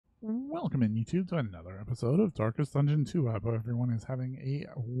Welcome in YouTube to another episode of Darkest Dungeon 2. I hope everyone is having a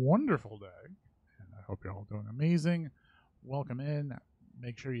wonderful day, and I hope you're all doing amazing. Welcome in.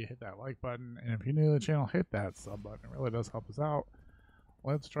 Make sure you hit that like button, and if you're new to the channel, hit that sub button. It really does help us out.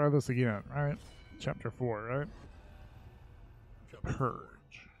 Let's try this again, right? Chapter 4, right?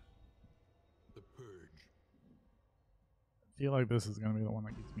 Purge. The Purge. I feel like this is going to be the one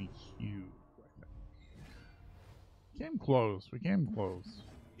that gets me huge, I think. Came close. We came close.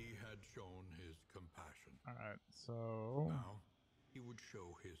 He had shown his compassion. Alright, so... Now, he would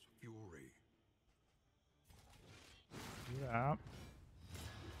show his fury. do that.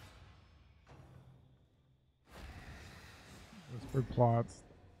 Whispered plots.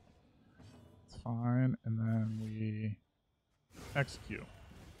 It's fine. And then we execute.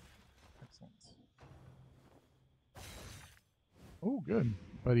 Excellent. Oh, good.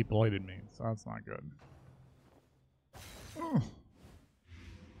 But he blighted me, so that's not good.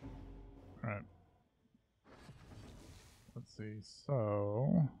 Alright. Let's see.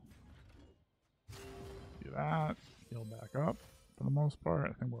 So, do that. Heal back up for the most part.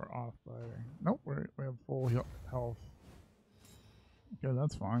 I think we're off by... Nope, we have full health. Okay,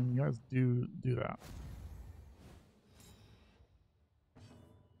 that's fine. You guys do that.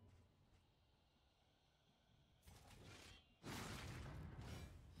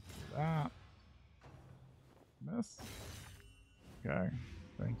 Do that. Miss. Okay.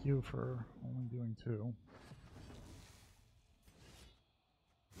 Thank you for only doing 2.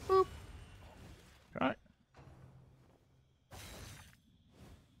 Boop. Okay.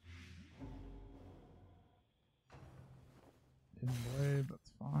 Hidden blade,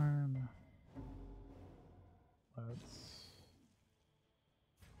 that's fine. Let's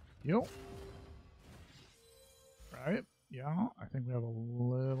heal. Right? Yeah, I think we have a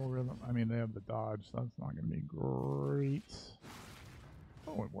little rhythm. I mean, they have the dodge, so that's not going to be great.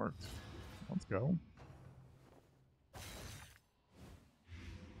 Oh, it worked. Let's go.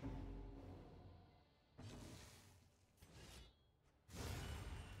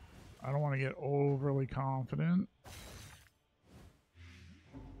 I don't want to get overly confident.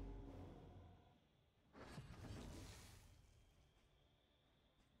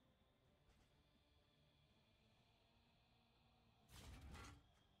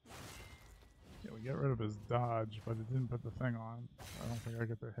 Yeah, we get rid of his dodge, but it didn't put the thing on. I don't think I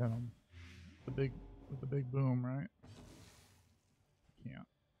get to hit him. With the big boom, right? Can't.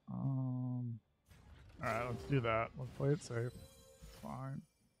 Alright, let's do that. Let's play it safe. It's fine.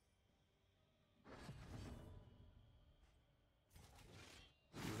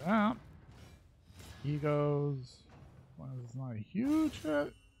 Do that. He goes. Well, it's not a huge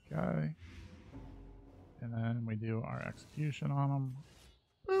hit. Okay. And then we do our execution on him.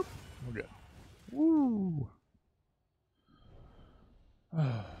 Boop. We're good. Woo!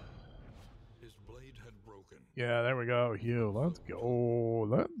 His blade had broken. Yeah, there we go. Hugh. Let's go.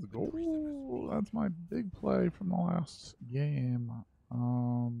 Let's go. That's my big play from the last game.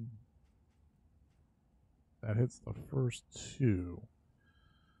 That hits the first 2.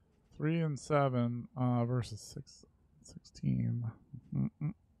 3 and 7 versus 16.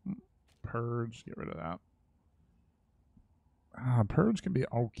 Purge. Get rid of that. Purge can be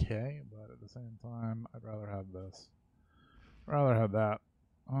okay, but at the same time, I'd rather have this. Rather have that.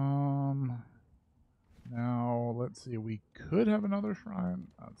 Now, let's see. We could have another shrine.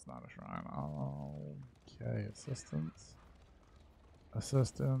 That's not a shrine. Okay, assistance.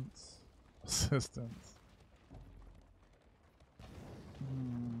 Assistance. Assistance.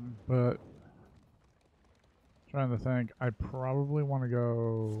 But, trying to think. I probably want to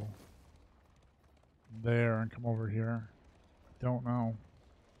go there and come over here. Don't know.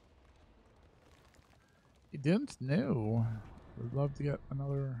 You didn't know. Would love to get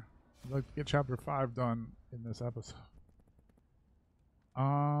another. I'd like to get chapter 5 done in this episode.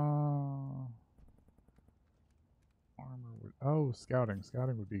 Armor would. Oh, scouting.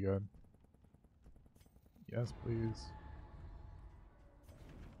 Scouting would be good. Yes, please.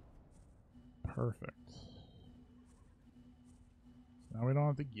 Perfect. So now we don't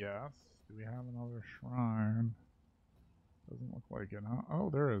have to guess. Do we have another shrine? Doesn't look like it, huh? Oh,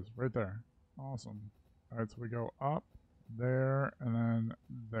 there is. Right there. Awesome. Alright, so we go up, there, and then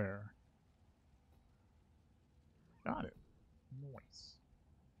there. Got it. Nice.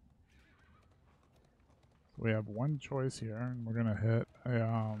 So we have one choice here, and we're going to hit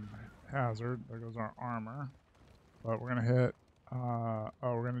a hazard. There goes our armor. But we're going to hit...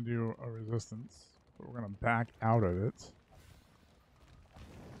 we're going to do a resistance. But we're going to back out of it.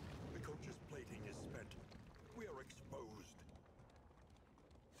 The coach's plating is spent. We are exposed.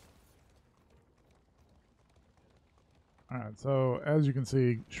 Alright, so as you can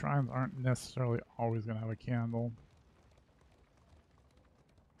see, shrines aren't necessarily always going to have a candle.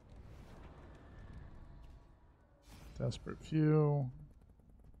 Desperate few.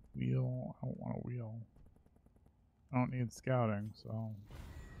 Wheel. I don't want a wheel. I don't need scouting, so.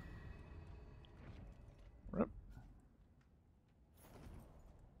 Rip.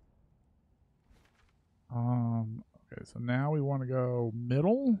 Okay, so now we want to go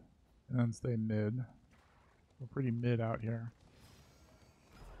middle and then stay mid. We're pretty mid out here.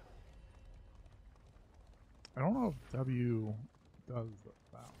 I don't know if W does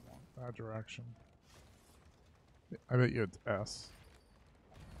that one, that direction. I bet you it's S.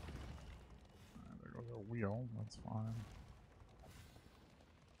 There goes our wheel. That's fine.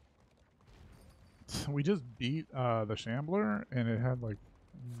 We just beat the Shambler, and it had like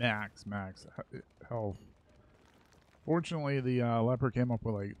max health. Fortunately, the leper came up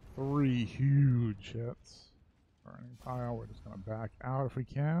with like 3 huge hits. Burning pile. We're just gonna back out if we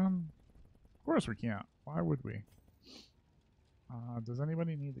can. Of course we can't. Why would we? Does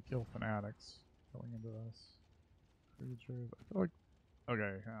anybody need to kill fanatics going into this? Creatures. I feel like.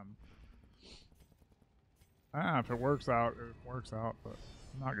 Okay, him. If it works out, it works out, but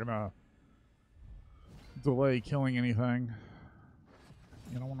I'm not gonna delay killing anything.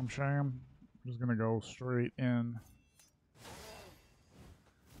 You know what I'm saying? I'm just gonna go straight in.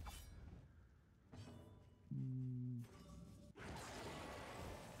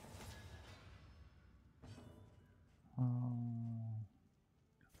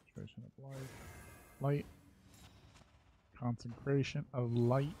 Concentration of light. Concentration of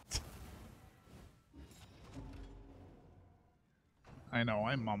light. I know,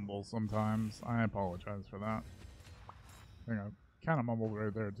 I mumble sometimes. I apologize for that. I think I kind of mumbled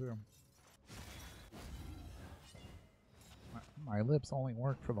right there, too. My lips only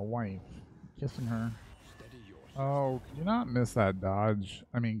work for the wife. Kissing her. Oh, could you not miss that dodge?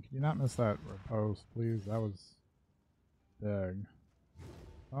 I mean, could you not miss that riposte, please? That was big.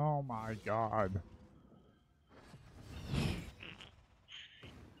 Oh my god.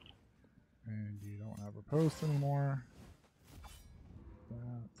 And you don't have riposte anymore.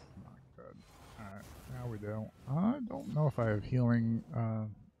 That's not good. Alright, now we do. I don't know if I have healing,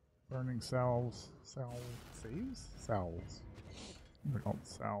 burning salves. Saves? Salves. They're called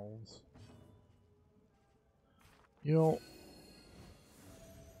salves. Heal.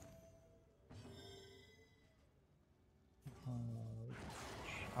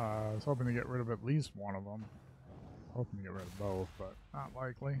 I was hoping to get rid of at least one of them. Hoping to get rid of both, but not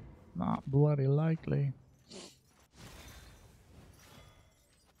likely. Not bloody likely.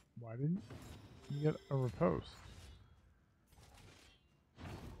 Why didn't you get a riposte?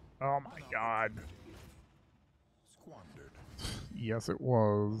 Oh my god. Squandered. Yes, it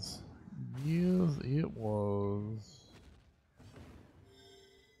was. Yes, it was.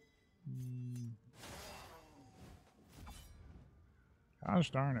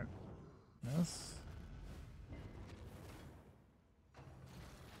 Gosh darn it. Yes.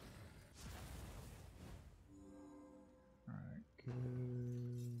 Alright, could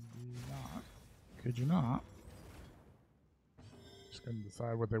you not? Could you not? Just gonna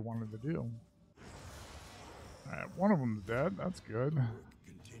decide what they wanted to do. Alright, one of them's dead. That's good.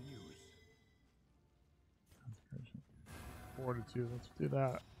 Continues. Concentration. Fortitude. Let's do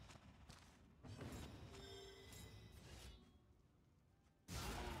that.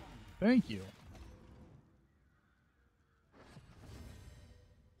 Thank you.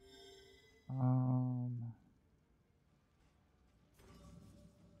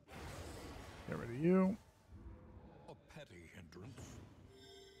 Get rid of you. A petty hindrance.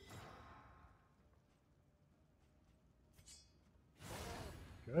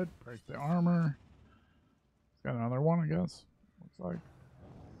 Good. Break the armor. Got another one, I guess. Looks like.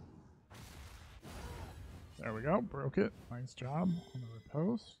 There we go. Broke it. Nice job on the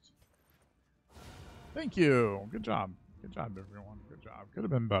riposte. Thank you. Good job. Good job, everyone. Good job. Could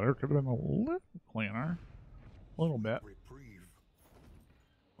have been better. Could have been a little cleaner. A little bit. Reprieve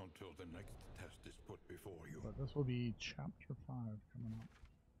until the next test is put before you. But this will be chapter 5 coming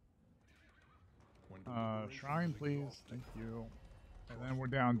When up. Shrine, please. exhausted, Thank you. And then we're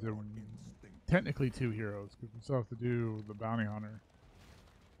down to technically 2 heroes because we still have to do the bounty hunter.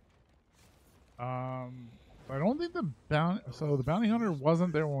 I don't think the bounty hunter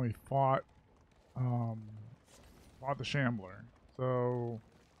wasn't there when we fought the Shambler. So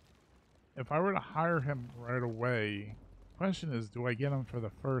if I were to hire him right away, the question is, do I get him for the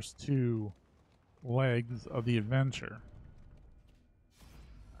first 2 legs of the adventure?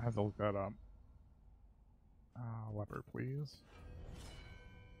 I have to look that up. Leper, please.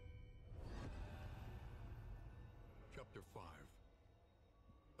 Chapter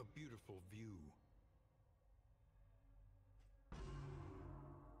beautiful view.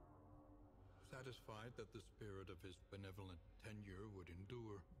 Satisfied that the spirit of his benevolent tenure would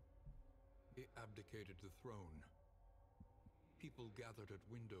endure, he abdicated the throne. People gathered at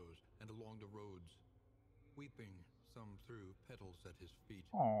windows and along the roads, weeping, some threw petals at his feet,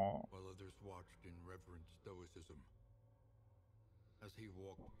 Aww. while others watched in reverent stoicism. As he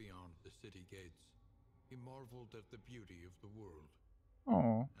walked beyond the city gates, he marveled at the beauty of the world,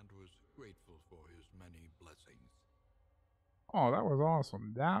 Aww. and was grateful for his many blessings. Oh, that was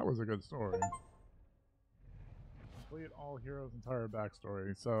awesome. That was a good story. Complete all heroes' entire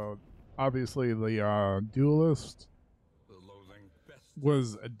backstory. So, obviously, the duelist The loathing best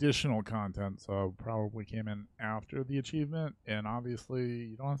was additional content, so probably came in after the achievement. And obviously,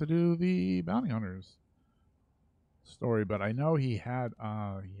 you don't have to do the bounty hunters story, but I know he had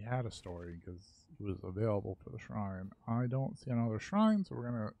a story because he was available for the shrine. I don't see another shrine, so we're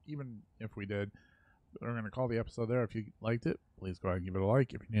gonna, even if we did, we're gonna call the episode there. If you liked it, please go ahead and give it a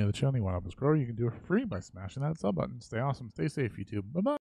like. If you're new to the channel, you want to help us grow, you can do it for free by smashing that sub button. Stay awesome, stay safe, YouTube. Bye bye.